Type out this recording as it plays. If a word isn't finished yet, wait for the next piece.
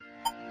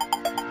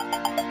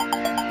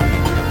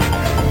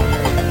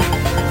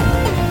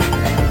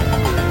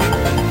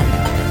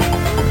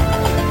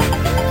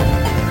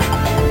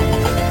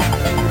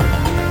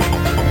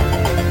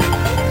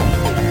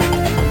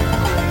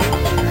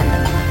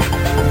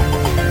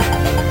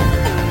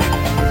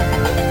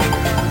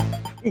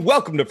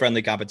Welcome to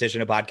Friendly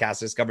Competition, a podcast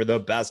to discover the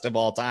best of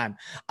all time.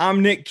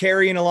 I'm Nick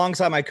Carey, and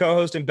alongside my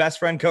co-host and best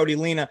friend, Cody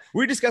Lena,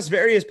 we discuss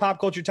various pop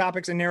culture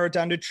topics and narrow it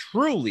down to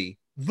truly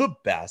the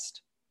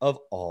best of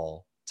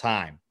all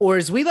time. Or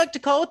as we like to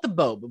call it, the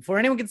boat. Before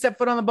anyone can step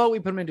foot on the boat, we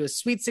put them into a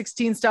Sweet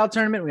 16 style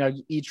tournament. We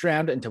argue each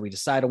round until we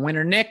decide a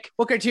winner. Nick,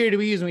 what criteria do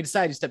we use when we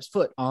decide who steps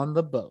foot on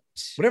the boat?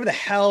 Whatever the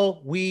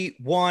hell we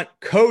want.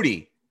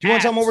 Cody, do you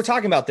want to tell them what we're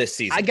talking about this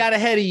season? I got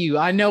ahead of you.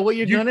 I know what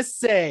you're going to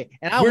say,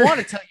 and I want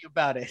to tell you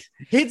about it.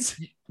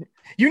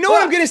 You know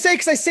what I'm going to say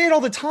because I say it all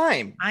the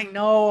time. I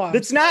know.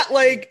 It's not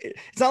like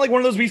one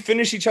of those we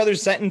finish each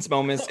other's sentence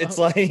moments. It's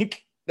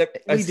like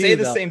I say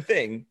the same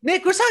thing.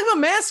 Nick, we're talking about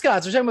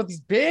mascots. We're talking about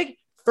these big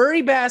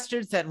furry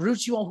bastards that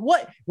root you on.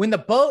 What? When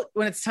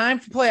it's time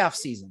for playoff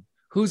season,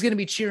 who's going to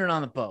be cheering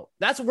on the boat?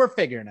 That's what we're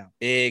figuring out.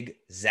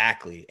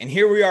 Exactly. And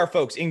here we are,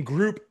 folks, in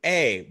Group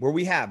A, where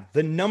we have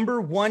the number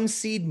 1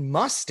 seed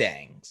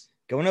Mustangs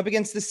going up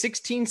against the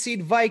 16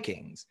 seed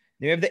Vikings.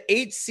 Then we have the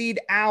 8 seed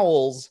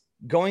Owls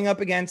going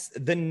up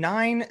against the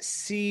 9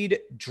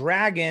 seed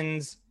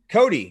Dragons.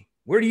 Cody,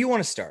 where do you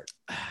want to start?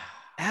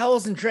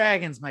 Owls and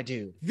Dragons, my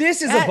dude.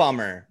 This is a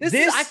bummer.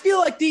 I feel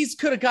like these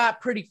could have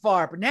got pretty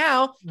far, but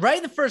now, right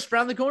in the first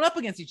round, they're going up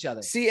against each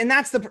other. See,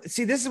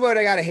 this is what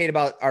I gotta hate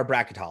about our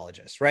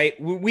bracketologists, right?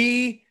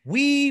 We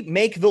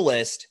make the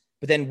list,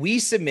 but then we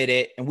submit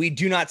it, and we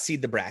do not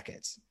seed the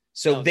brackets.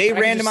 So they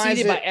randomize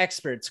it by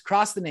experts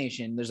across the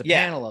nation. There's a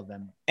panel of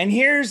them. And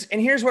here's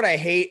what I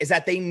hate is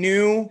that they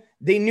knew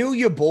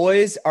you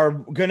boys are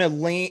gonna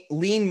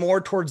lean more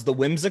towards the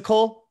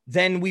whimsical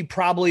than we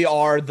probably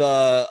are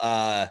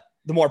the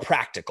more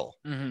practical,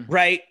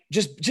 right?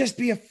 Just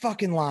be a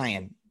fucking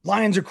lion.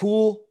 Lions are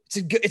cool.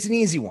 It's an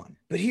easy one.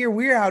 But here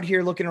we're out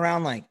here looking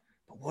around like,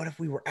 but what if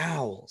we were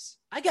owls?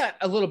 I got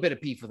a little bit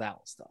of beef with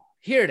owls though.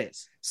 Here it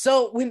is.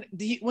 So when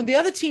the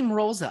other team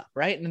rolls up,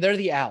 right, and they're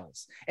the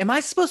Owls, am I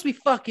supposed to be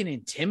fucking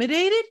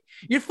intimidated?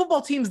 Your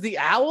football team's the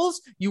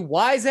Owls, you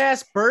wise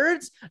ass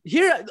birds.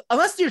 Here,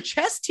 unless your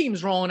chess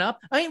team's rolling up,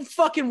 I ain't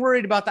fucking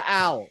worried about the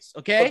Owls.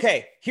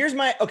 Okay.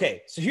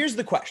 So here's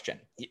the question.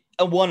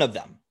 One of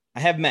them. I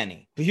have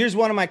many, but here's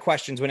one of my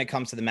questions when it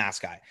comes to the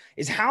mascot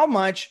is how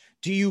much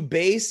do you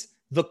base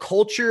the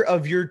culture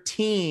of your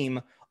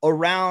team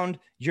around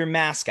your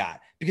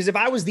mascot? Because if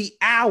I was the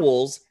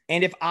Owls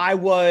and if I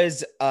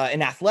was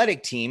an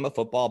athletic team, a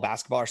football,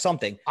 basketball or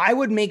something, I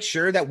would make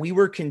sure that we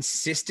were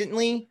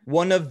consistently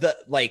one of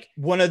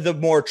the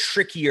more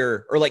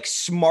trickier or like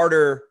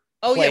smarter.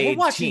 Oh yeah, we're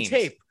watching teams.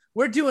 Tape.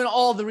 We're doing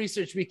all the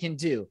research we can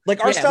do.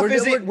 Like our stuff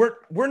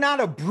we're not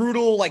a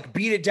brutal, like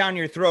beat it down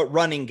your throat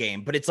running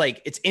game, but it's like,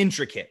 it's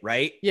intricate,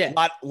 right? Yeah.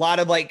 A lot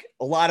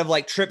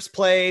of trips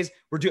plays.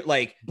 We're doing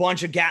like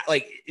bunch of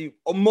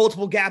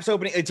multiple gaps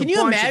opening. Can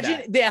you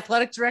imagine the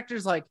athletic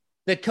director's like,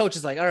 the coach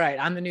is like, all right,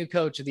 I'm the new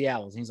coach of the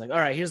Owls. And he's like, all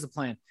right, here's the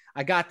plan.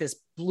 I got this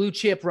blue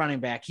chip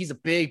running back. He's a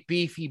big,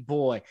 beefy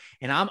boy.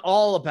 And I'm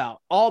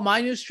all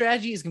my new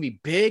strategy is going to be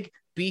big,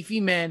 beefy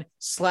men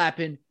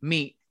slapping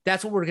meat.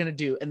 That's what we're going to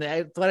do. And the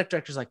athletic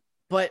director's like,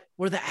 but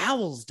we're the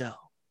Owls though.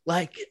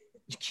 Like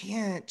you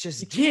can't.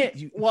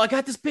 Well, I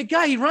got this big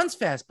guy. He runs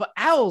fast, but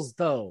Owls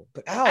though.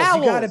 But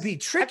Owls, you gotta be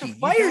tricky. You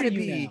gotta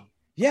be, now.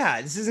 Yeah,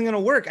 this isn't going to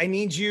work. I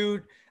need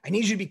you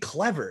to be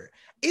clever.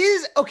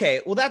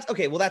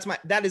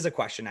 That is a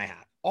question I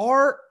have.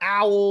 Are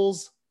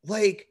owls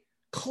like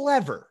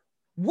clever?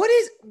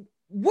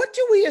 What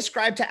do we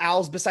ascribe to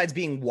owls besides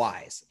being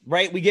wise,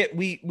 right?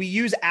 We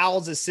use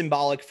owls as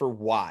symbolic for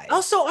wise.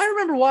 Also, I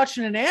remember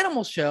watching an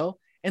animal show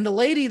and the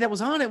lady that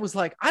was on it was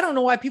like, I don't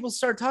know why people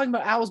started talking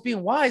about owls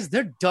being wise.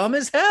 They're dumb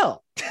as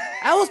hell.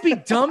 Owls be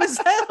dumb as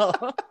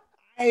hell.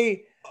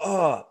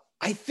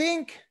 I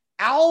think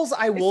owls,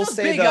 I will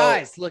say, big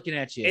eyes looking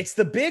at you. It's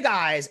the big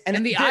eyes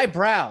and the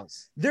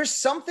eyebrows. There's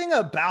something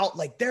about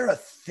like they're a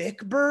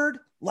thick bird.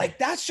 Like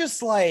that's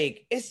just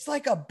like, it's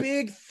like a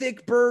big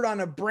thick bird on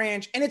a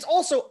branch. And it's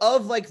also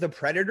of like the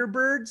predator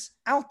birds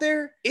out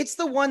there. It's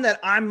the one that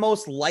I'm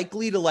most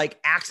likely to like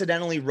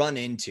accidentally run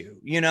into,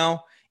 you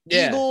know?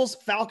 Yeah. Eagles,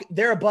 falcon,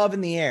 they're above in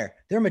the air.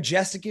 They're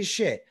majestic as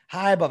shit.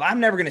 High above. I'm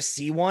never going to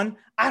see one.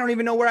 I don't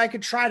even know where I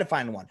could try to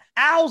find one.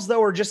 Owls,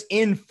 though, are just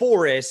in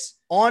forests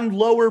on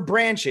lower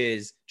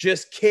branches,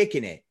 just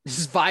kicking it.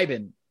 Just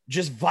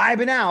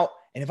vibing out.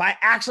 And if I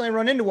accidentally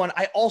run into one,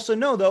 I also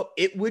know, though,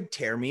 it would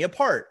tear me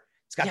apart.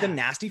 It's got the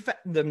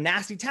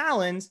nasty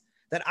talons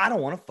that I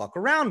don't want to fuck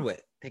around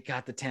with. They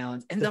got the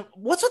talons. And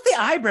what's with the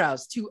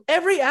eyebrows, too?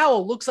 Every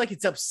owl looks like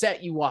it's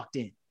upset you walked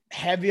in.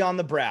 Heavy on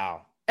the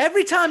brow.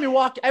 Every time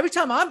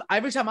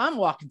I'm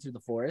walking through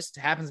the forest, it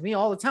happens to me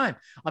all the time.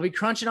 I'll be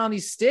crunching on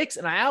these sticks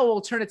and an owl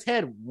will turn its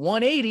head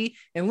 180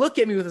 and look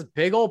at me with his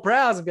big old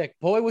brows and be like,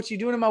 boy, what you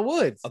doing in my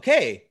woods?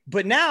 Okay.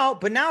 But now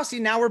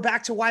we're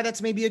back to why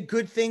that's maybe a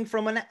good thing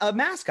from a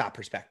mascot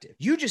perspective.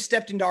 You just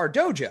stepped into our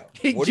dojo.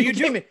 What are you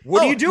doing?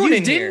 What are you doing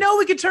in here? You didn't know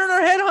we could turn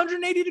our head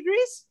 180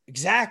 degrees?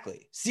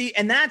 Exactly. See,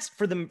 and that's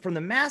from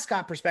the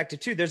mascot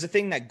perspective too. There's a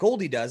thing that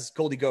Goldie does,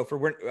 Goldie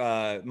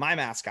Gopher, my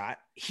mascot.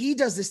 He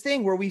does this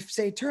thing where we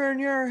say, turn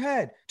your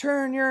head.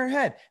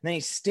 And then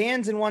he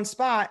stands in one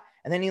spot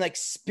and then he like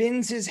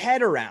spins his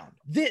head around.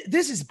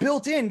 This is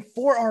built in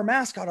for our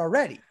mascot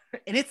already.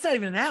 And it's not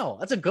even an owl.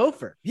 That's a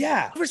gopher.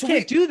 Yeah. Gophers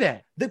can't do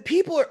that. The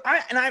people are,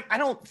 I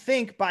don't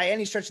think by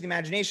any stretch of the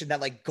imagination that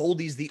like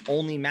Goldie's the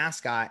only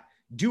mascot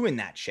doing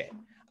that shit.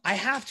 I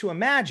have to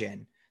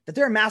imagine that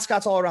there are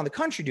mascots all around the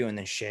country doing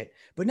this shit,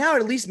 but now it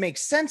at least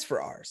makes sense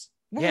for ours.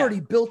 We've already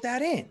built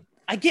that in.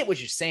 I get what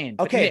you're saying.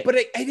 Okay, but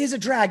it is a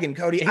dragon,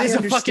 Cody. It is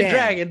a fucking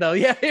dragon, though.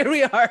 Yeah, here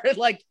we are.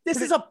 Like,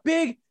 this is a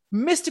big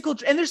mystical,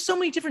 and there's so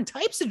many different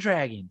types of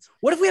dragons.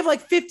 What if we have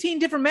like 15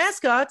 different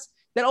mascots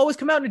that always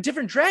come out in a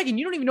different dragon?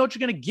 You don't even know what you're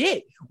gonna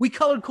get. We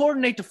color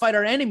coordinate to fight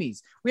our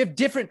enemies. We have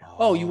different.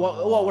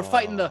 We're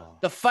fighting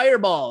the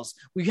fireballs.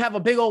 We have a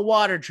big old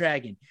water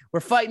dragon. We're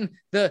fighting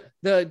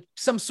the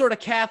some sort of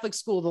Catholic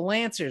school, the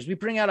Lancers. We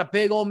bring out a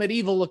big old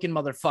medieval looking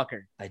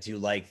motherfucker. I do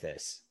like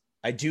this.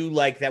 I do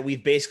like that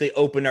we've basically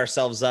opened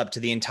ourselves up to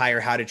the entire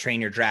How to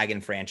Train Your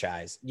Dragon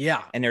franchise.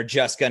 Yeah. And they're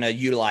just going to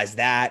utilize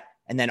that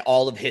and then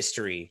all of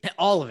history.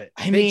 All of it.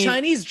 I mean,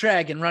 Chinese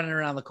dragon running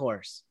around the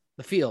course,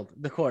 the field,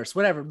 the course,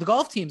 whatever. The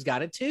golf team's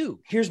got it too.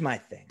 Here's my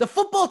thing. The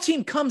football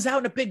team comes out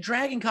in a big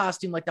dragon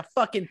costume like the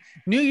fucking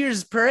New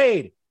Year's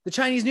parade, the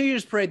Chinese New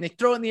Year's parade, and they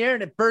throw it in the air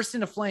and it bursts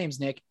into flames,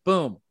 Nick.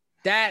 Boom.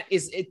 That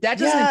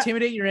doesn't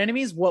intimidate your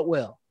enemies. What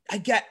will?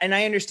 And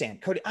I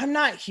understand, Cody. I'm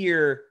not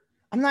here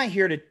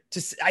to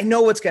I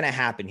know what's going to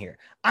happen here.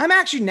 I'm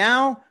actually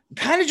now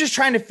kind of just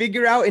trying to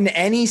figure out in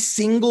any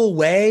single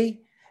way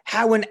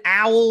how an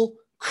owl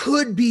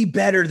could be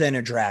better than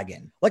a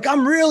dragon. Like,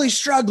 I'm really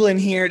struggling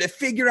here to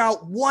figure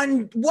out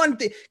one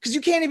thing, because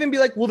you can't even be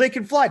like, well, they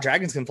can fly.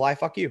 Dragons can fly.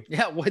 Fuck you.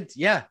 Yeah. What?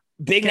 Yeah.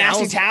 Big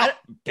nasty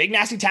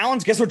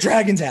talons. Guess what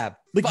dragons have?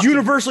 Like,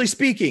 universally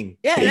speaking.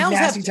 Yeah, and owls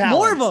have talons.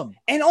 More of them.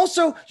 And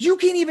also, you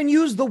can't even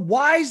use the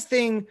wise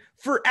thing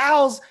for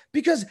owls,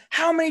 because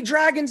how many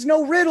dragons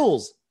know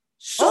riddles?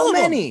 So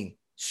many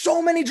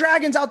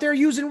dragons out there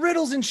using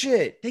riddles and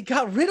shit. They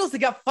got riddles. They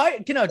got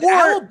fire. Can an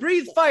owl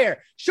breathe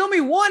fire? Show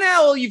me one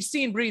owl you've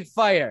seen breathe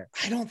fire.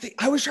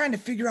 I was trying to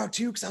figure out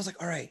too, because I was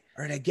like, all right,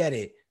 I get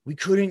it. We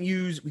couldn't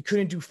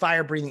do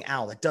fire breathing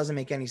owl. That doesn't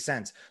make any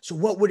sense. So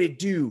what would it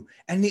do?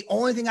 And the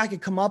only thing I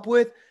could come up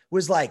with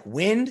was like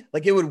wind,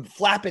 like it would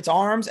flap its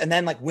arms and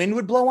then like wind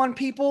would blow on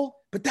people.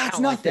 But that's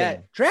nothing.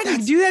 Like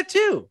dragons do that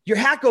too. Your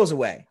hat goes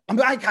away. I'm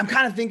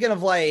kind of thinking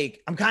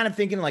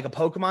like a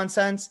Pokemon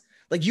sense.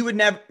 Like you would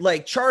never,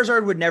 like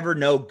Charizard would never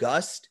know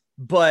Gust,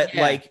 but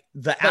like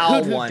the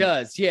owl one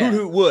does. Yeah.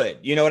 Hoot would.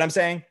 You know what I'm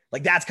saying?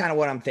 Like that's kind of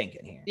what I'm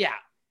thinking here. Yeah.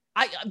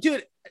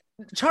 Dude,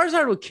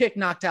 Charizard would kick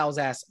Noctowl's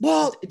ass.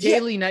 Well,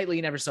 daily, nightly,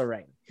 never so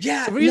right.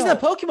 Yeah. So if we're using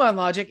that Pokemon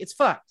logic, it's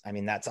fucked. I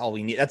mean, that's all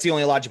we need. That's the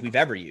only logic we've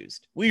ever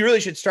used. We really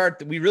should start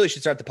the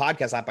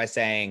podcast off by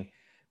saying,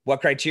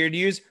 what criteria to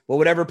use? Well,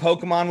 whatever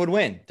Pokemon would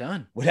win.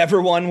 Done.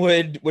 Whichever one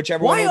would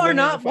why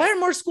are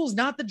more schools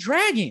not the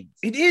Dragons?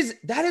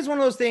 That is one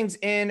of those things.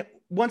 And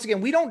once again,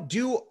 I'm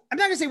not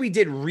gonna say we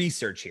did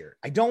research here.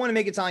 I don't want to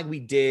make it sound like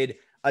we did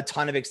a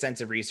ton of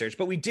extensive research,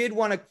 but we did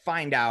want to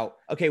find out,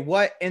 okay,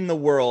 what in the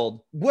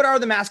world, what are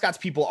the mascots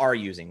people are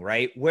using,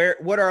 right?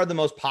 What are the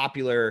most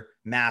popular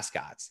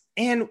mascots?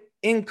 And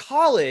in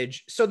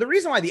college, so the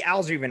reason why the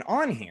Owls are even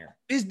on here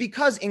is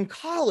because in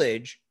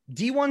college,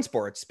 D1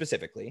 sports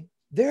specifically,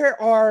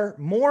 there are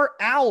more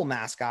owl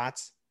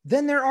mascots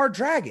than there are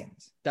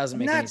dragons. Doesn't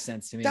make any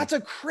sense to me.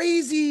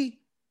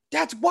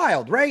 That's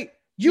wild, right?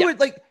 You would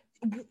like,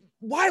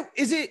 why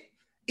is it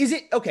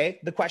okay?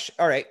 The question,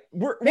 all right,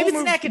 maybe it's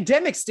an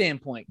academic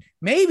standpoint.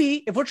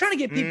 Maybe if we're trying to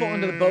get people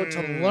under the boat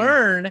to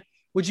learn,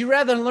 would you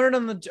rather learn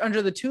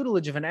under the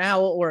tutelage of an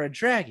owl or a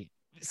dragon?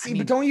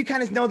 But don't you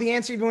kind of know the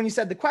answer even when you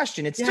said the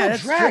question? It's still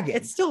dragon.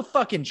 It's still a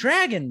fucking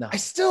dragon, though. I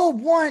still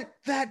want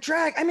that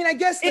dragon. I mean, I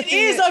guess it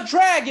is a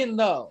dragon,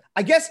 though.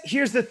 I guess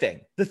here's the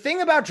thing. The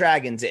thing about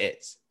dragons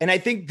is, and I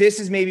think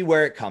this is maybe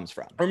where it comes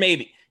from, or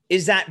maybe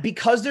is that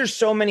because there's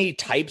so many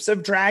types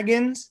of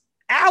dragons,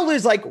 owl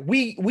is like,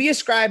 we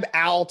ascribe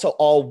owl to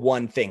all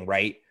one thing,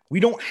 right? We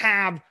don't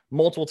have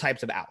multiple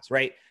types of owls,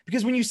 right?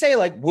 Because when you say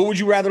like, what would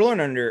you rather learn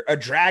under, a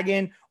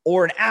dragon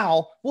or an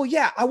owl? Well,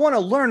 yeah, I want to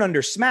learn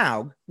under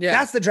Smaug. Yeah.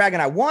 That's the dragon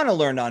I want to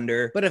learn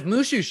under. But if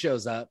Mushu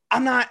shows up,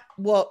 I'm not,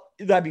 well,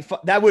 that'd be fun.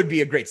 That would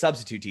be a great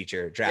substitute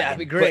teacher, dragon. Yeah, that'd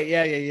be great.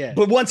 Yeah.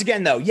 But once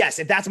again, though, yes,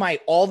 if that's my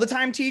all the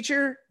time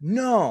teacher,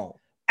 no.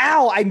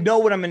 Owl, I know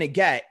what I'm going to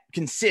get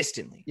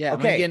consistently. Yeah, okay.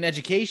 I'm going to get an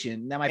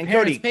education that my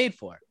parents paid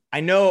for.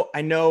 I know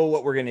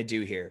what we're going to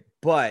do here,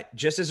 but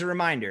just as a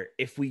reminder,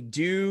 if we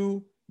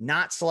do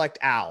not select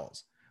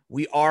owls,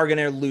 we are going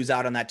to lose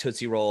out on that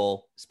Tootsie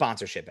Roll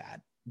sponsorship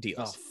ad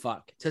deals. Oh,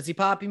 fuck. Tootsie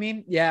Pop, you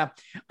mean? Yeah.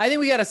 I think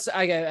we got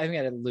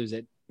to lose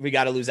it. We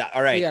got to lose out.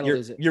 All right.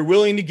 Lose it. You're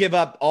willing to give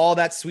up all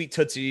that sweet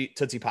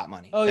Tootsie Pop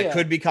money that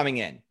could be coming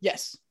in.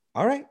 Yes.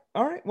 All right.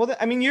 Well,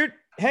 I mean,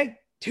 hey,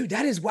 dude,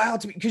 that is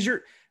wild to me because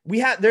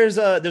there's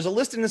a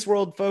list in this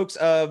world, folks,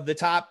 of the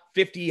top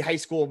 50 high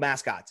school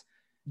mascots.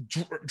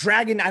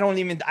 Dragon, I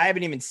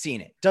haven't even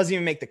seen it. Doesn't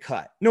even make the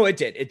cut. No, it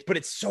did. But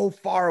it's so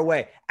far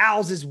away.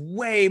 Owls is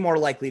way more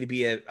likely to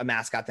be a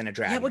mascot than a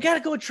dragon. Yeah, we got to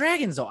go with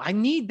dragons though. I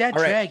need that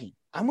dragon.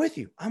 I'm with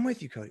you,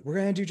 Cody. We're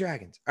gonna do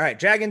dragons. All right,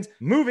 dragons.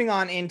 Moving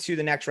on into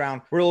the next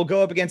round, where we'll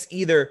go up against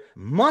either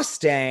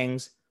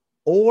Mustangs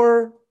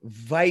or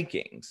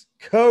Vikings.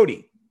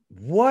 Cody,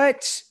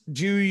 what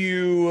do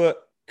you?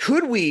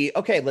 Could we?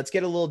 Okay, let's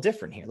get a little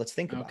different here. Let's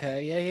think about it.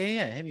 Okay,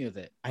 yeah. Hit me with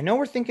it. I know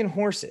we're thinking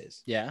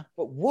horses. Yeah.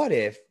 But what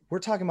if we're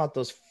talking about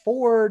those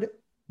Ford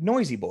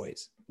Noisy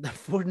Boys? The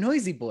Ford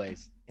Noisy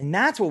Boys. And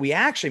that's what we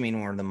actually mean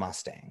when we're the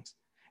Mustangs.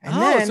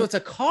 And so it's a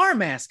car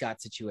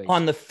mascot situation.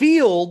 On the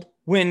field,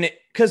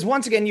 because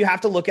once again, you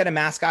have to look at a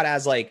mascot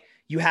as like,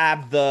 you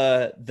have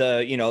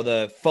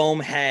the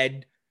foam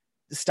head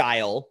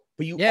style,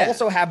 but you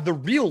also have the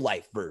real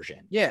life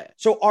version. Yeah.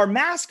 So our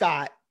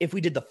mascot, if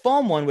we did the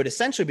foam one, would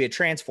essentially be a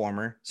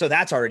transformer. So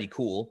that's already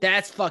cool.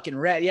 That's fucking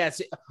rad. Yeah.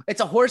 It's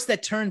a horse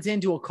that turns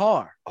into a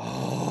car.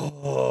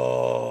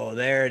 Oh,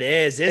 there it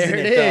is. Isn't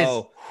it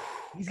though?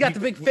 He's got the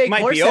big fake might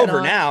horse be over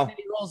on, now. And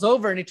he rolls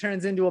over and he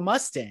turns into a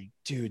Mustang.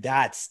 Dude,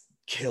 that's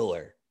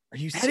killer. Are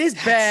you That is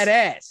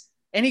badass.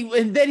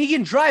 And then he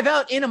can drive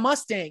out in a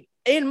Mustang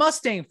in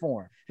Mustang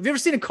form. Have you ever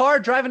seen a car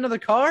drive another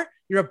car?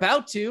 You're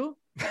about to.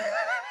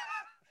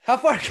 How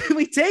far can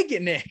we take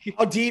it, Nick?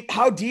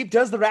 How deep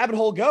does the rabbit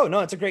hole go? No,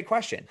 it's a great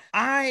question.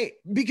 The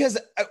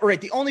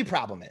only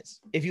problem is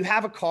if you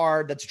have a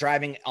car that's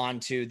driving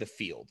onto the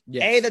field,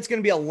 that's going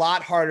to be a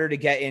lot harder to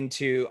get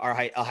into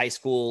a high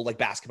school like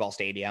basketball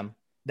stadium.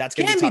 That's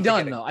going to be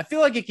done though. I feel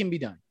like it can be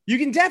done. You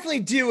can definitely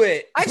do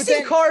it. I've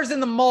seen cars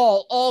in the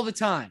mall all the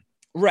time.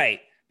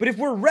 Right. But if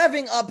we're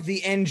revving up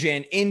the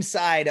engine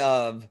inside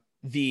of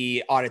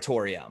the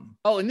auditorium.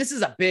 Oh, and this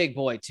is a big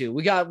boy too.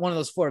 We got one of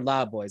those Ford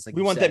Loud boys. Like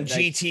we want them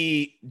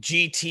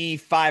GT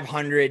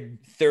 500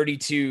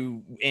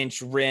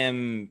 32-inch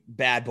rim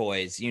bad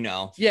boys, you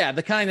know. Yeah,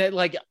 the kind that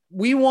like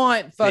we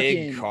want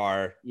fucking big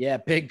car. Yeah,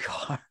 big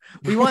car.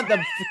 We want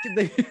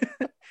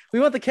we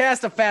want the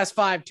cast of Fast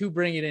Five to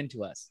bring it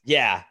into us.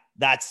 Yeah,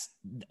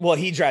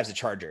 he drives a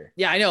Charger.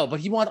 Yeah, I know,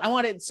 but I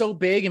want it so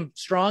big and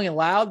strong and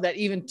loud that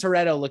even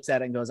Toretto looks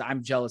at it and goes,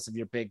 "I'm jealous of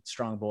your big,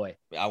 strong boy.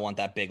 I want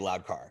that big,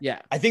 loud car."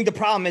 Yeah. I think the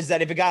problem is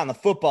that if it got on the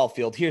football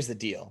field, here's the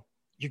deal: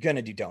 you're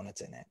gonna do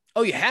donuts in it.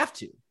 Oh, you have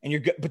to. And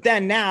you're good, but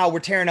then now we're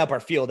tearing up our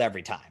field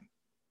every time.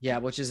 Yeah,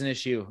 which is an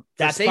issue.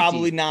 That's safety.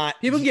 Probably not.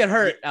 People can get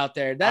hurt out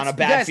there. That's on a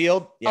bad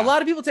field. Yeah. A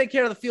lot of people take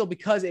care of the field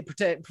because it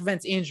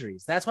prevents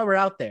injuries. That's why we're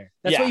out there.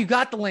 That's why you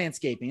got the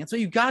landscaping. That's why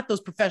you got those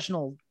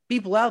professional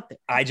people out there.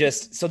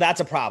 So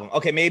that's a problem.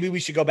 Okay, maybe we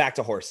should go back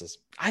to horses.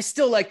 I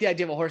still like the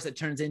idea of a horse that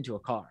turns into a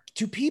car.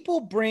 Do people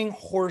bring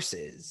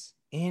horses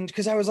in?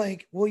 Because I was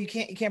like, well, you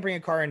can't bring a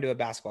car into a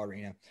basketball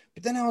arena.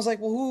 But then I was like,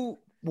 well,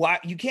 why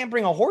you can't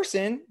bring a horse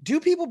in? Do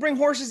people bring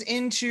horses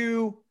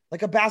into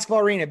like a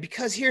basketball arena?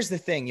 Because here's the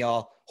thing,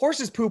 y'all.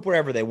 Horses poop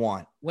wherever they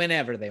want.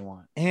 Whenever they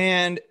want.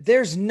 And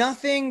there's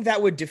nothing that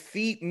would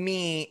defeat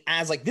me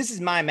as like, this is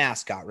my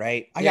mascot,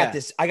 right? I got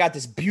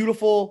this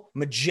beautiful,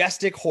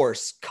 majestic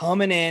horse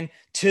coming in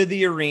to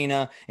the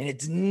arena and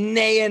it's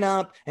neighing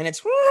up and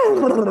it's.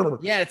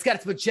 Yeah, it's got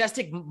its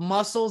majestic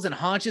muscles and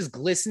haunches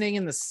glistening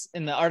in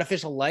the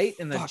artificial light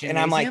in the gymnasium. And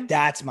I'm like,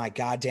 that's my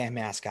goddamn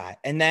mascot.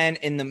 And then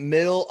in the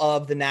middle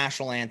of the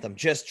national anthem,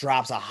 just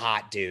drops a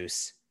hot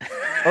deuce.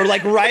 Or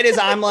like right as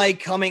I'm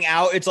like coming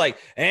out, it's like,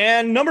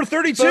 and number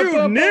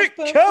 32, Nick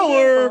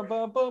Keller.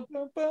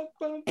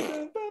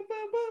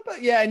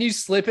 Yeah, and you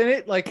slip in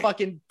it like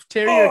fucking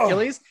tear your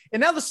Achilles.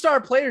 And now the star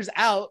player's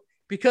out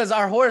because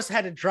our horse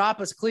had to drop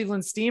us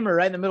Cleveland Steamer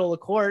right in the middle of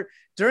the court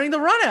during the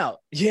run out.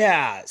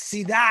 Yeah.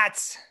 See,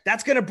 that's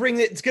going to bring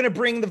the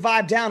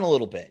vibe down a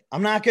little bit.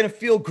 I'm not going to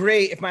feel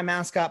great if my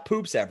mascot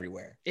poops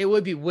everywhere. It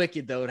would be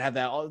wicked though to have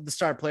the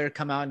star player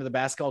come out into the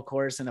basketball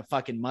course in a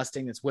fucking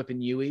Mustang that's whipping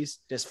Uis,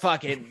 just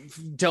fucking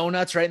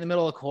donuts right in the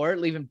middle of the court,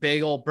 leaving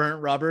big old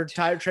burnt rubber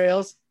tire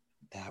trails.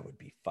 That would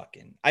be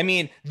fucking. I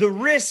mean, the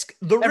risk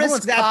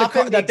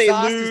that they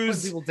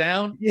lose people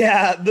down.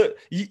 Yeah,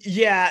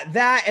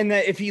 that and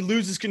that if he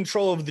loses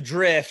control of the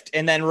drift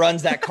and then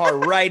runs that car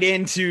right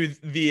into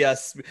the,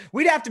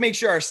 we'd have to make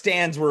sure our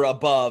stands were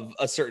above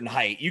a certain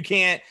height. You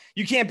can't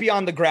be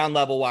on the ground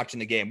level watching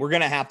the game. We're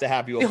gonna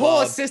have you. The whole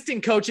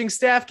assistant coaching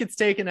staff gets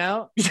taken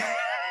out,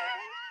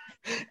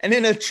 and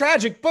in a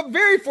tragic but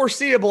very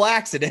foreseeable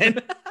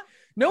accident.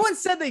 No one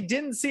said they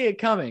didn't see it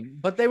coming,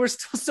 but they were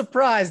still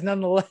surprised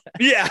nonetheless.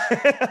 Yeah.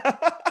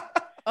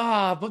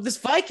 But this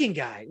Viking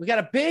guy,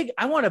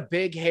 I want a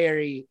big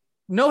hairy,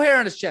 no hair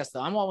on his chest though.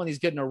 I want one of these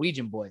good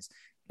Norwegian boys.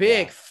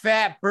 Big,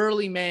 fat,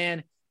 burly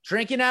man,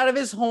 drinking out of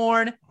his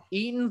horn,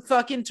 eating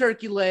fucking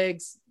turkey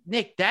legs.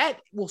 Nick, that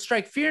will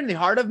strike fear in the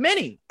heart of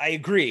many. I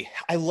agree.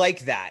 I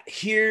like that.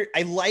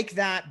 I like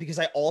that because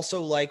I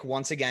also like,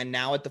 once again,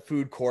 now at the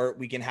food court,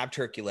 we can have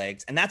turkey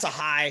legs. And that's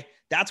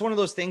one of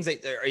those things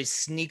that is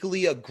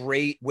sneakily a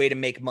great way to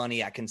make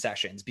money at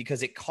concessions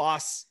because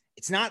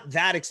it's not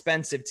that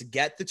expensive to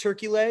get the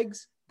turkey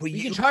legs. But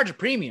you can charge a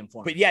premium for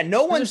them. But yeah,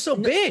 no one's so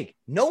big.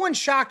 No one's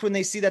shocked when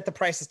they see that the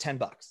price is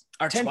 $10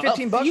 or 10,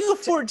 15 bucks. You go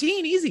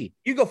 14 easy.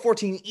 You go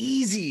 14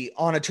 easy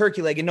on a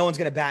turkey leg and no one's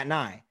going to bat an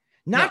eye.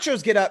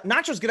 Nachos get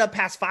up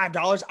past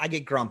 $5. I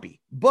get grumpy.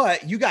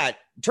 But you got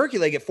turkey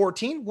leg at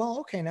 14. Well,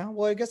 okay now.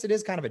 Well, I guess it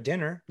is kind of a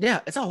dinner.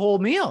 Yeah, it's a whole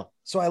meal.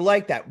 So I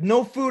like that.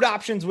 No food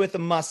options with a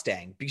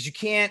Mustang because you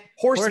can't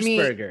horse meat.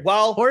 Burger.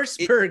 Well, horse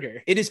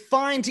burger. It is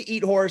fine to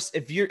eat horse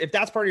if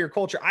that's part of your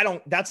culture.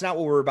 That's not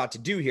what we're about to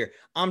do here.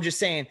 I'm just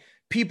saying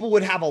people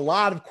would have a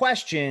lot of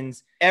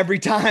questions every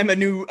time a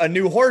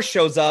new horse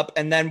shows up,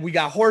 and then we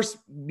got horse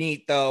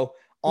meat though.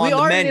 We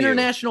are in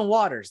international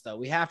waters, though.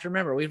 We have to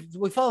remember we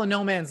follow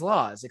no man's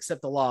laws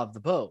except the law of the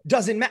boat.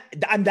 Doesn't matter.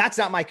 That's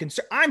not my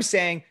concern. I'm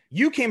saying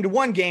you came to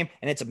one game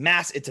and it's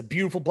a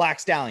beautiful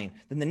black stallion.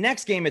 Then the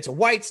next game it's a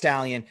white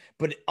stallion.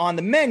 But on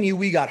the menu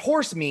we got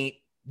horse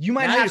meat. You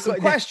might have some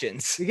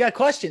questions. You got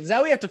questions.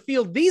 Now we have to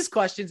field these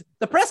questions.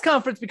 The press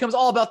conference becomes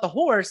all about the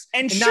horse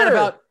and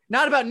sure,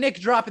 not about Nick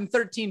dropping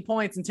 13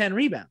 points and 10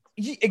 rebounds.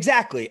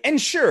 Exactly. And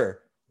sure,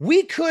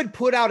 we could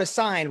put out a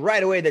sign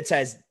right away that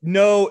says,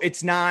 no,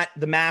 it's not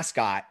the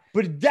mascot.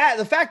 But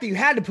the fact that you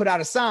had to put out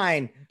a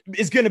sign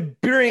is going to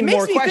bring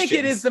more questions. It makes me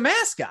think it is the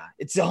mascot.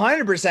 It's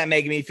 100%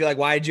 making me feel like,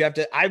 why did you have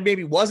to? I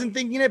maybe wasn't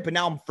thinking it, but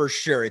now I'm for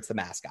sure it's the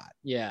mascot.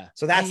 Yeah.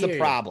 So that's the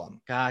problem.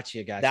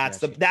 Gotcha.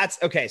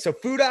 That's okay. So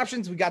food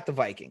options, we got the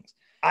Vikings.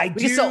 We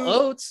can sell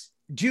oats.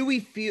 Do we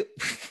feel?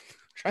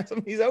 Try some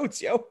of these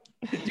oats, yo.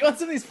 Do you want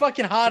some of these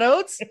fucking hot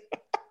oats?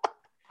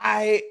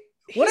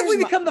 What if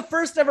we become the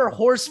first ever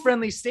horse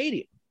friendly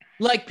stadium?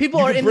 Like people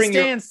are in the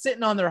stands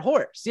sitting on their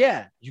horse.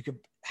 Yeah. You could,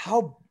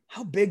 how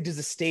big does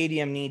a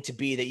stadium need to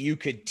be that you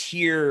could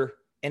tier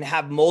and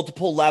have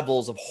multiple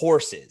levels of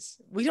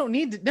horses? We don't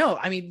need to know.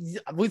 I mean,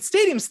 with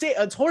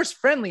it's horse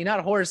friendly,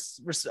 not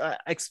horse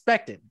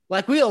expected.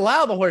 Like we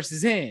allow the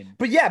horses in.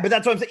 But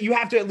that's what I'm saying. You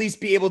have to at least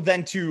be able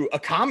then to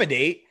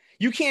accommodate.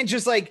 You can't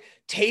just like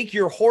take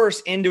your horse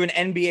into an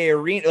NBA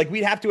arena. Like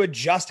we'd have to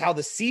adjust how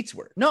the seats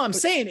work. No, I'm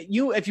saying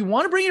if you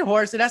want to bring your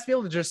horse, it has to be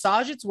able to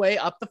dressage its way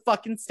up the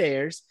fucking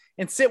stairs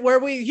and sit where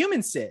we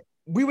humans sit.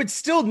 We would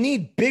still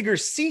need bigger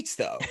seats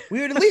though.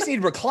 We would at least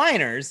need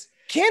recliners.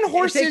 Can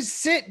horses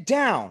sit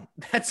down?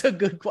 That's a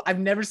good question. I've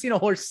never seen a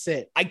horse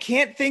sit. I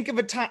can't think of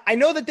a time. I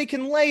know that they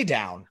can lay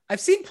down. I've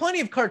seen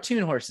plenty of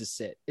cartoon horses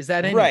sit. Is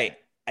that anything? Right?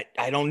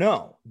 I don't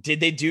know. Did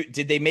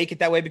they make it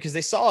that way because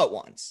they saw it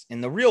once in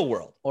the real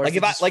world? Or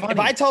if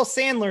I tell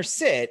Sandler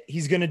sit,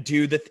 he's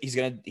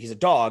a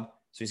dog,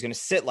 so he's gonna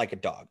sit like a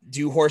dog.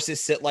 Do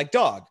horses sit like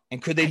dog?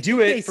 And could they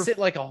sit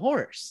like a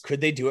horse? Could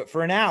they do it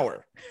for an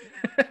hour?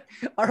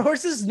 Are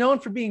horses known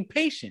for being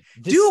patient?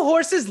 Do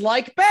horses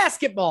like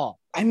basketball?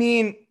 I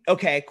mean,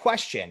 okay,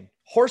 question.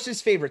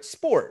 Horse's favorite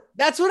sport.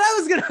 That's what I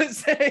was gonna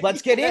say.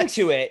 Let's get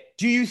into it.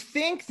 Do you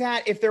think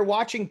that if they're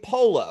watching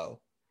polo,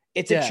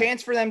 it's a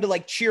chance for them to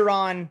like cheer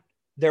on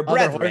their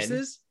brethren? Other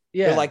horses?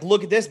 Yeah. They're like,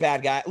 look at this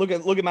bad guy. Look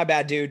at my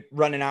bad dude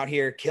running out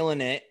here,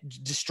 killing it,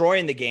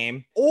 destroying the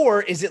game.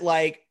 Or is it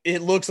like,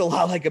 it looks a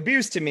lot like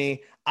abuse to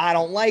me. I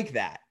don't like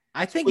that.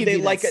 I think it'd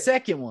be like a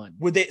second one.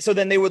 So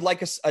then they would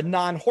like a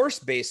non-horse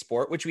based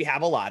sport, which we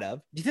have a lot of.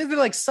 Do you think they're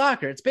like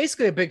soccer? It's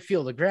basically a big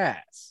field of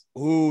grass.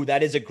 Ooh,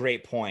 that is a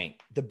great point.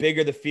 The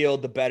bigger the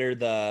field, the better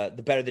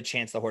the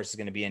chance the horse is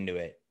going to be into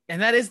it.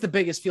 And that is the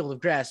biggest field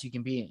of grass you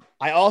can be in.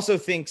 I also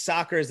think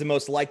soccer is the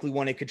most likely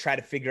one it could try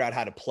to figure out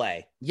how to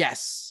play.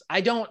 Yes.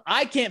 I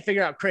can't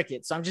figure out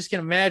cricket. So I'm just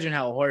going to imagine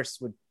how a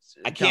horse would.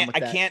 I don't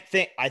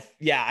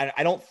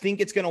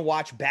think it's going to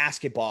watch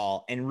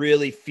basketball and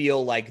really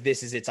feel like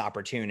this is its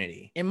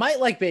opportunity. It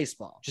might like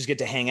baseball. Just get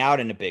to hang out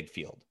in a big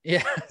field.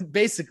 Yeah.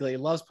 Basically, it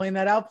loves playing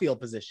that outfield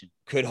position.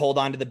 Could hold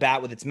on to the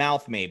bat with its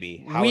mouth,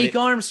 maybe. Weak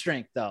arm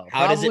strength, though.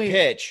 How does it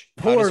pitch?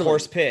 Poorly. How does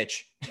horse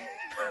pitch?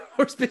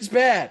 Horse pitch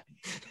bad.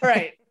 All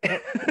right.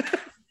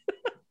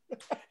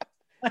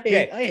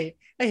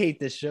 I hate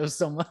this show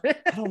so much.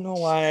 I don't know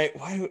why.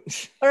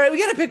 All right, we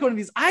got to pick one of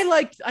these. I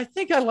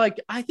think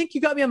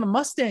you got me on the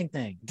Mustang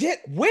thing.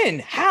 When?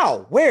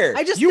 How? Where?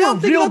 You were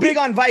real big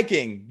on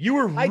Viking. You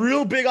were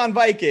real big on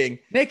Viking.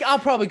 Nick, I'll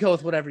probably go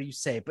with whatever you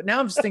say. But now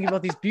I'm just thinking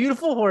about these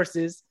beautiful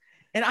horses,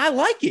 and I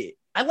like it.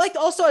 I like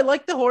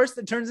the horse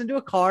that turns into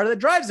a car that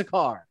drives a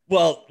car.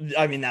 Well,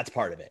 I mean, that's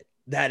part of it.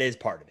 That is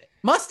part of it.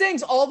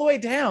 Mustangs all the way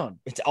down.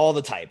 It's all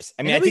the types.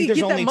 I mean, I think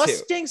there's only two.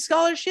 Mustang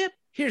scholarship.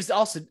 Here's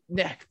also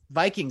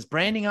Vikings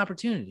branding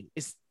opportunity.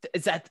 Is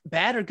that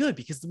bad or good?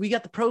 Because we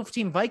got the pro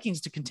team Vikings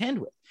to contend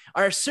with.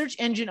 Our search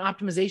engine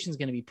optimization is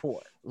going to be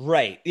poor.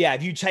 Right. Yeah.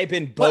 If you type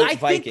in boat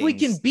Vikings. I think we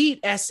can beat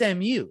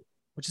SMU,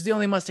 which is the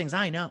only Mustangs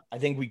I know. I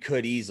think we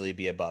could easily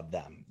be above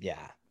them. Yeah.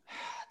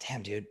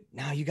 Damn, dude.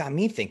 Now you got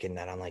me thinking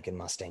that I'm liking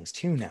Mustangs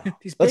too now.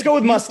 Let's go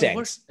with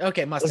Mustangs.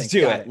 Okay, Mustangs. Let's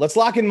do it. Let's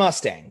lock in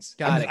Mustangs.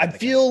 I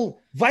feel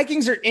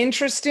Vikings are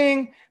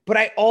interesting, but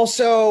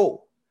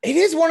it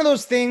is one of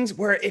those things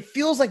where it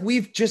feels like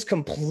we've just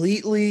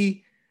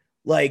completely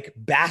like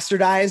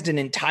bastardized an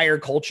entire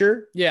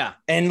culture. Yeah.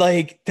 And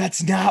like,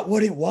 that's not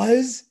what it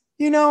was,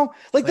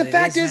 Like the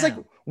fact is like,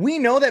 we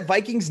know that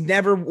Vikings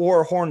never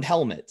wore horned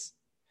helmets.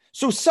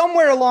 So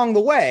somewhere along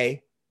the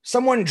way,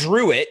 someone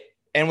drew it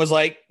and was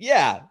like,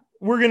 yeah,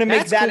 we're going to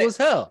make that. Cool as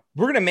hell.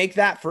 We're going to make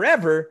that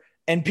forever.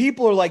 And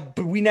people are like,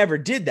 but we never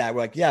did that.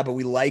 We're like, yeah, but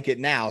we like it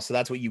now. So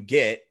that's what you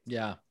get.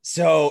 Yeah.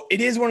 So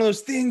it is one of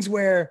those things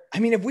where, I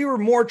mean, if we were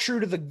more true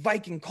to the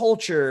Viking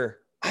culture,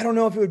 I don't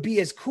know if it would be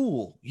as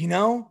cool, you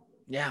know?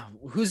 Yeah.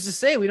 Who's to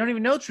say? We don't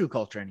even know true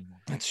culture anymore.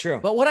 That's true.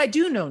 But what I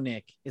do know,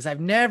 Nick, is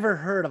I've never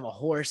heard of a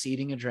horse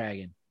eating a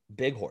dragon.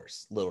 Big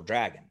horse, little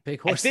dragon.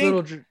 Big horse,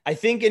 I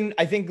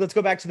think let's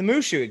go back to the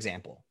Mushu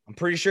example. I'm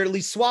pretty sure it at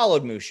least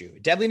swallowed Mushu.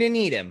 It definitely didn't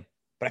eat him,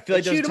 but I feel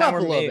like shoot him up a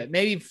little bit.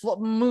 Maybe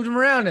moved him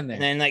around in there.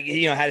 And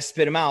then had to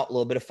spit him out, a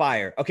little bit of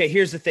fire. Okay,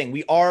 here's the thing.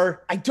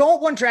 I don't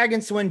want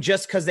dragons to win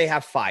just because they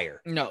have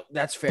fire. No,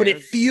 that's fair. But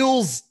it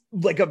feels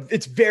like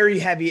it's very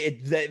heavy.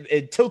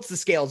 It tilts the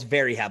scales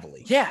very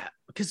heavily. Yeah,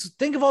 because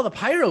think of all the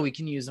pyro we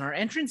can use in our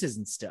entrances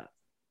and stuff.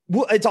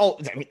 Well, it's all,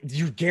 I mean,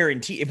 you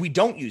guarantee if we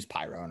don't use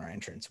pyro in our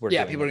entrance, people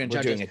are going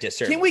to doing a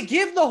disservice. Can we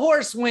give the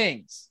horse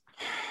wings?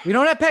 We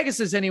don't have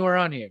Pegasus anywhere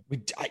on here. But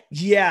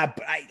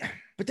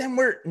then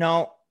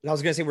I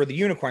was going to say we're the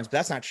unicorns, but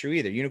that's not true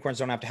either. Unicorns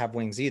don't have to have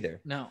wings either.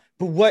 No.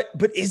 But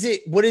what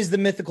is the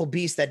mythical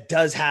beast that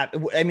does have,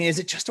 I mean, is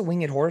it just a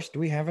winged horse? Do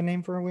we have a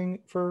name for a wing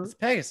for? It's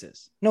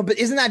Pegasus. No, but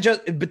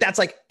but that's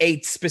like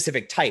a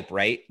specific type,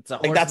 right? It's a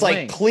horse that's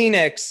wing. Like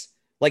Kleenex.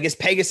 Like, is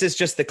Pegasus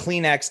just the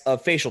Kleenex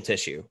of facial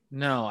tissue?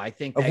 No, I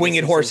think of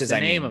winged horses.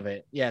 The name of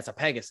it. Yeah, it's a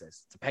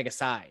Pegasus. It's a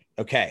Pegasi.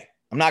 Okay,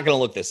 I'm not going to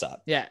look this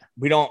up. Yeah,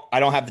 I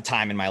don't have the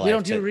time in my life. We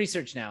don't do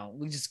research now.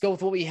 We just go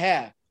with what we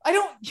have.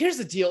 Here's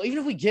the deal. Even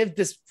if we give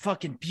this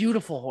fucking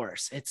beautiful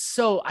horse,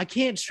 I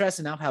can't stress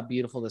enough how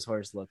beautiful this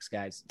horse looks,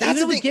 guys. Even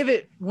if we give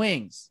it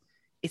wings,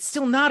 it's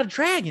still not a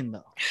dragon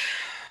though.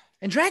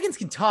 And dragons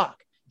can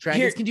talk.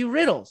 Dragons can do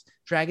riddles.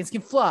 Dragons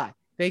can fly.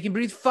 They can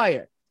breathe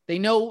fire. They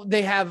know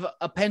they have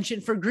a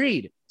penchant for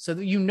greed. So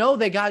that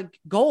they got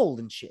gold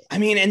and shit. I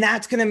mean, and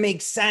that's going to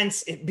make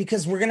sense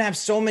because we're going to have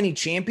so many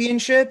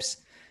championships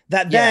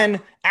that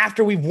then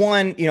after we've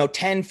won,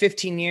 10,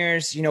 15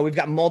 years, we've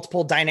got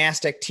multiple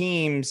dynastic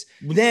teams.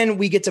 Then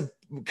we get to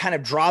kind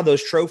of draw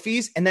those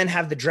trophies and then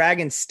have the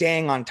dragon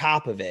staying on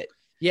top of it.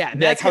 Yeah.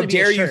 And that's how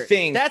dare you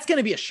think that's going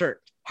to be a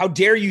shirt. How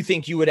dare you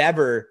think you would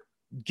ever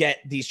get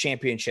these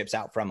championships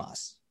out from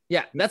us?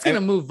 Yeah. That's going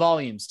to move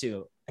volumes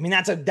too. I mean,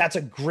 that's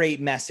a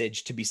great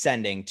message to be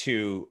sending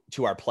to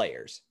our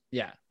players.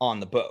 Yeah. On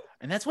the boat.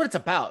 And that's what it's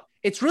about.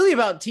 It's really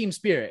about team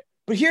spirit.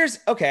 But here's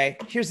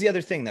the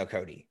other thing though,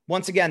 Cody.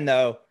 Once again,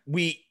 though,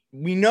 we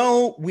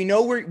know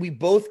in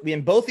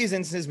both these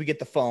instances, we get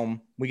the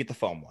foam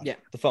one. Yeah.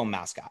 The foam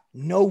mascot.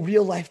 No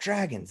real life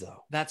dragons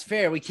though. That's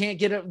fair. We can't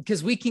get it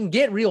because we can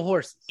get real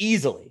horses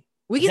easily.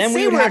 We can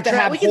say we're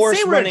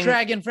a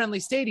dragon-friendly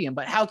stadium,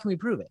 but how can we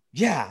prove it?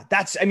 Yeah,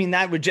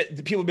 that would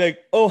just, people would be like,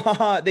 oh,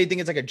 haha, they think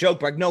it's like a joke,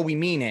 but like, no, we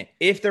mean it.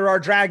 If there are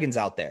dragons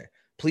out there,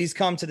 please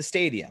come to the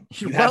stadium.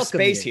 You have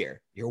space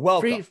here. You're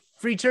welcome.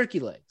 Free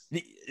turkey legs.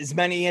 As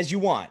many as you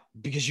want,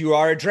 because you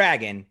are a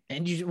dragon.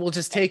 And you will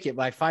just take it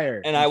by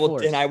fire. And I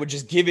would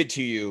just give it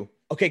to you.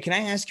 Okay, can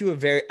I ask you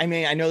I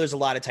know there's a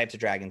lot of types of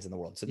dragons in the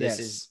world, so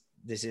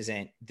this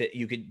isn't that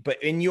you could,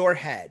 but in your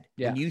head,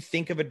 when you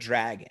think of a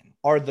dragon,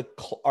 are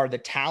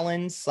the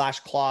talons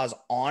 / claws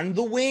on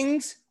the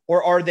wings,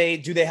 or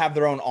do they have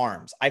their own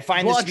arms? I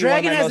find a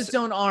dragon has its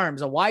own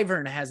arms. A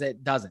wyvern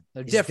doesn't.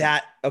 They're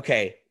different.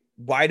 Okay?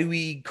 Why do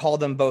we call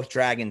them both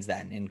dragons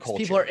then in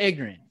culture? People are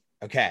ignorant.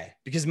 Okay,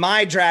 because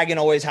my dragon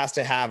always has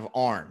to have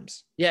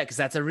arms. Yeah, because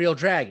that's a real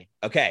dragon.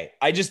 Okay,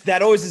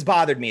 that always has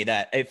bothered me.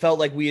 That it felt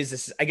like we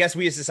as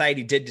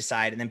society did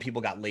decide, and then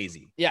people got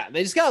lazy. Yeah,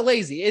 they just got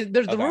lazy.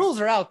 The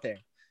rules are out there.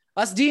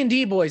 Us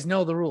D&D boys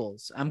know the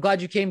rules. I'm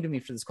glad you came to me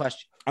for this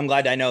question. I'm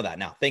glad I know that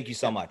now. Thank you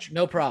so much.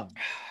 No problem.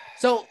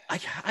 So I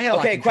got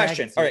okay.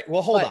 Question. All right.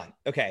 Well, hold on.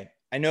 Okay,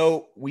 I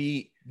know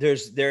there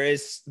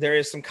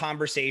is some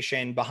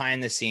conversation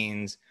behind the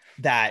scenes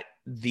that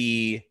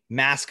the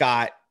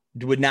mascot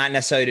would not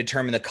necessarily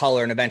determine the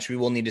color, and eventually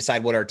we'll need to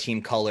decide what our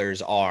team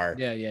colors are.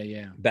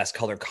 Yeah. Best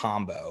color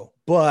combo.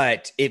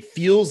 But it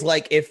feels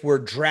like if we're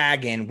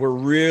dragon, we're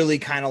really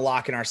kind of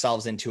locking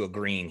ourselves into a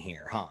green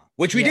here, huh?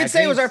 Which we did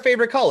say was our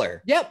favorite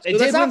color. Yep. So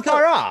that's not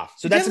far off.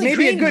 So that's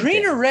maybe a good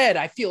green thing. Or red.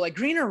 I feel like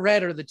green or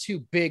red are the two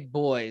big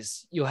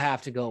boys you'll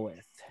have to go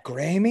with.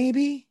 Gray,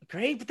 maybe?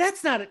 Gray, but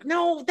that's not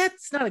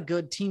a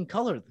good team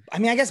color. I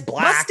mean, I guess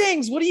black.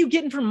 Mustangs, what are you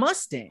getting from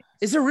Mustang?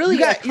 Is there really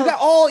you got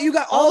all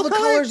the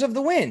colors of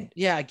the wind?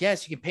 Yeah, I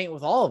guess you can paint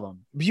with all of them.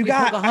 You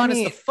got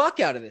the fuck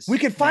out of this. We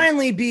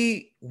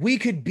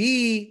could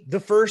be the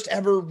first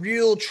ever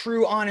real,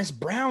 true, honest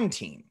brown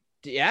team.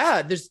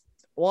 Yeah, there's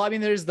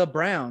the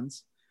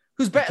Browns,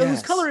 whose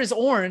color is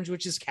orange,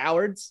 which is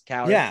cowards.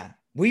 Yeah.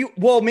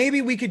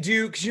 Maybe we could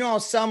do,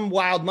 because some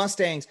wild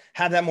Mustangs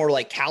have that more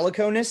like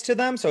calico-ness to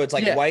them, so it's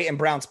like white and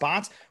brown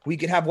spots. We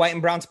could have white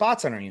and brown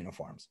spots on our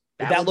uniforms.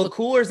 Would that look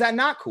cool, or is that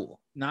not cool?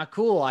 Not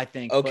cool, I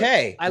think.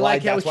 Okay, I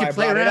like how we can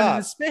play around in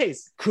the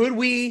space. Could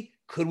we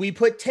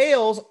put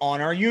tails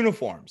on our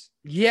uniforms?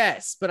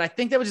 Yes, but I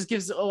think that would just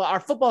give our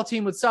football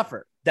team would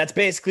suffer. That's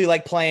basically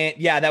like playing.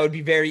 Yeah, that would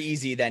be very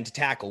easy then to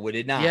tackle, would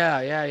it not?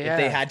 Yeah. If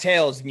they had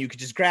tails and you could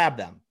just grab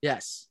them.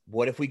 Yes.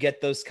 What if we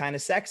get those kind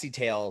of sexy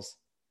tails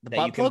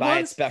that you can buy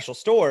ones? at special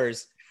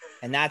stores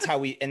And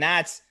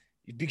that's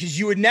because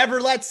you would never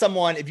let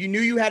someone, if you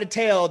knew you had a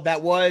tail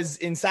that was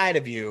inside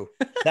of you,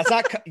 that's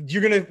not,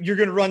 you're going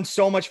to run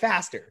so much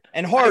faster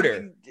and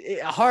harder.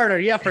 Harder.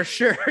 Yeah, for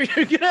sure.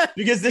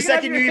 Because the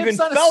second you even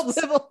felt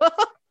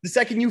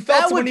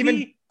someone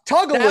even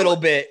tug a little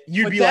bit,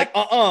 you'd be like,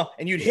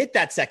 and you'd hit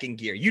that second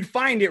gear. You'd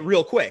find it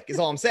real quick is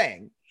all I'm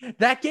saying.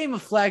 That game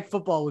of flag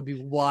football would be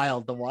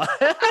wild to watch.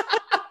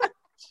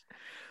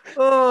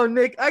 Oh,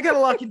 Nick, I got to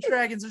lock in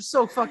dragons. They're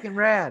so fucking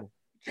rad.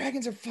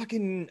 Dragons are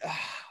fucking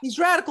these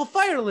radical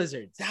fire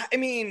lizards. I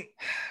mean,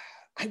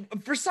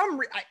 for some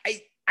reason,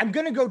 I'm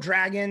gonna go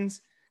dragons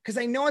because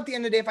I know at the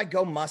end of the day, if I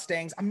go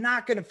Mustangs, I'm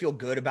not gonna feel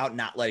good about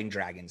not letting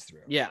dragons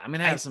through. Yeah, I'm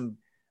gonna have some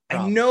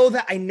problems.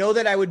 I know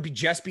that I would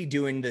just be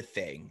doing the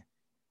thing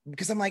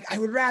because I'm like, I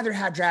would rather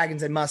have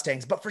dragons than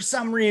Mustangs, but for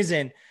some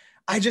reason,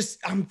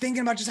 I'm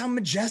thinking about just how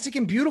majestic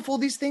and beautiful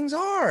these things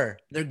are.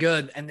 They're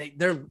good. And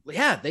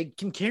they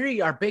can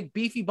carry our big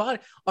beefy body.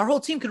 Our whole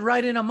team could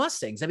ride in on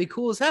Mustangs. That'd be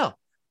cool as hell.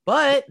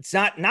 But it's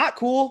not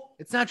cool.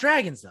 It's not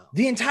dragons though.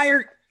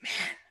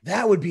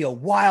 That would be a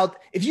wild,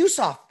 if you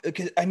saw,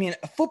 I mean,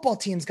 a football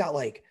team's got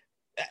like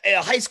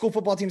a high school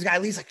football team's got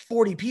at least like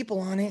 40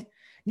 people on it.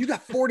 You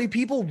got 40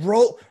 people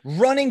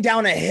running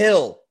down a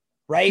hill,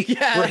 right?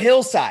 Yeah. Or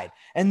hillside.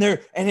 And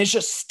it's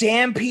just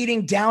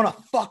stampeding down a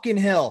fucking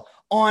hill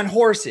on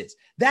horses.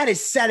 That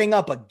is setting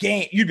up a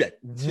game. You'd be like,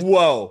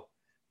 whoa.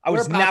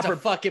 We're about to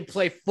fucking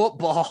play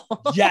football.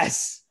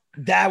 Yes.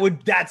 We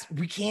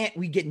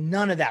get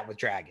none of that with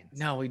dragons.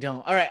 No, we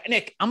don't. All right,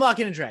 Nick, I'm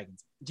locking in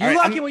dragons. Do you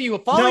lock in what you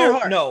follow your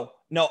heart? No,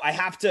 I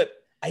have to.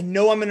 I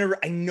know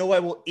I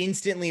will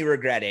instantly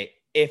regret it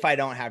if I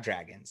don't have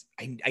dragons.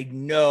 I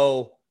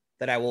know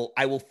that I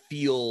will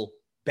feel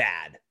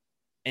bad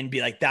and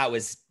be like, that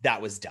was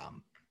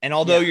dumb. And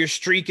although your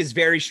streak is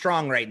very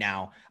strong right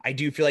now, I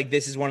do feel like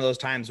this is one of those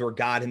times where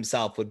God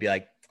himself would be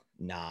like,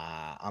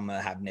 nah, I'm going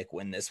to have Nick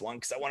win this one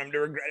because I want him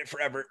to regret it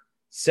forever.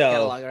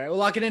 So all right, we'll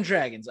lock it in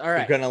dragons. All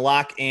right. We're going to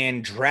lock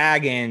in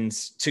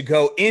dragons to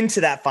go into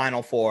that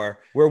final four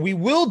where we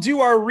will do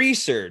our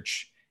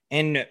research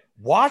and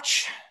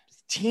watch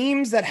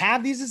teams that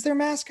have these as their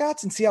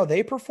mascots and see how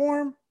they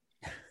perform.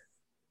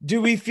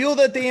 Do we feel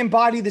that they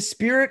embody the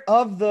spirit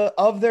of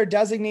their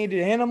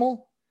designated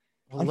animal?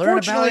 We'll learn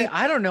about it.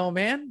 I don't know,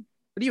 man.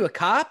 What are you, a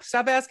cop?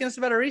 Stop asking us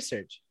about our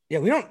research. Yeah,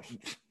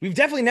 we've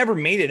definitely never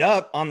made it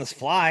up on this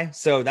fly.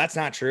 So that's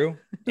not true.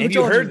 Who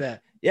told you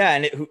that? Yeah.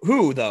 And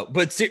who though,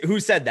 but who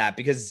said that?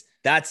 Because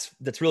that's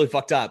really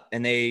fucked up.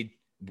 And we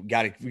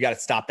got to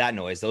stop that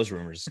noise. Those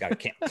rumors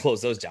can't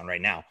close those down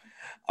right now.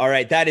 All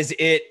right. That is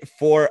it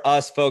for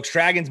us, folks.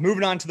 Dragons,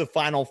 moving on to the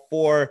final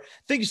four.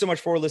 Thank you so much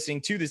for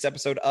listening to this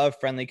episode of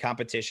Friendly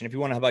Competition. If you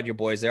want to help out your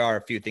boys, there are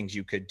a few things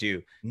you could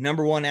do.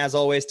 Number one, as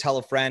always, tell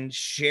a friend,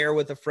 share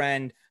with a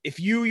friend. If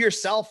you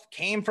yourself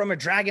came from a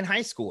dragon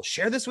high school,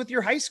 share this with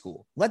your high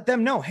school. Let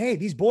them know, hey,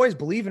 these boys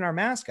believe in our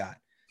mascot.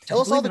 Tell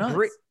us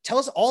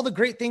all the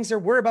great things there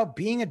were about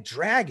being a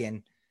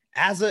dragon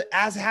as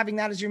having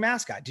that as your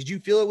mascot. Did you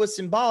feel it was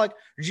symbolic, or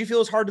did you feel it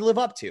was hard to live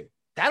up to?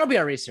 That'll be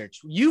our research.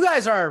 You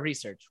guys are our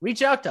research.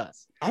 Reach out to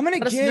us. I'm going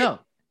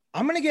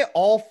to get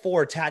all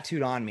four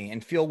tattooed on me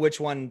and feel which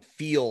one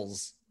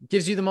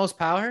gives you the most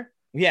power.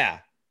 Yeah.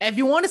 If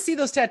you want to see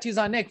those tattoos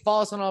on Nick,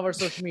 follow us on all of our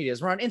social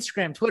medias. We're on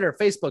Instagram, Twitter,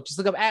 Facebook. Just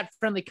look up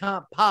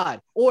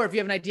 @FriendlyCompPod. Or if you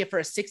have an idea for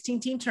a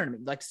 16-team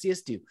tournament you'd like to see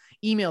us do,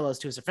 email those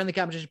to us at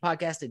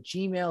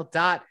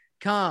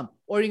friendlycompetitionpodcast@gmail.com.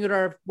 Or you can go to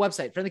our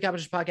website,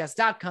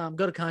 friendlycompetitionpodcast.com,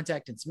 go to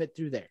contact and submit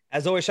through there.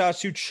 As always, shout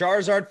out to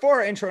Charizard for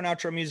our intro and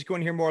outro music. You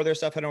want to hear more of their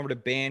stuff, head over to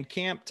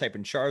Bandcamp, type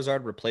in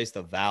Charizard, replace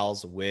the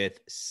vowels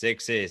with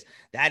 6s.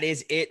 That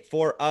is it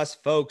for us,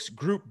 folks.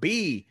 Group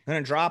B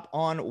going to drop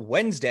on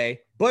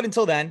Wednesday. But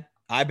until then,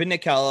 I've been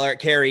Nick Keller.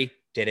 Carrie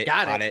did it.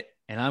 Got it.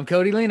 And I'm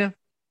Cody Lena.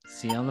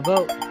 See you on the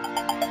boat.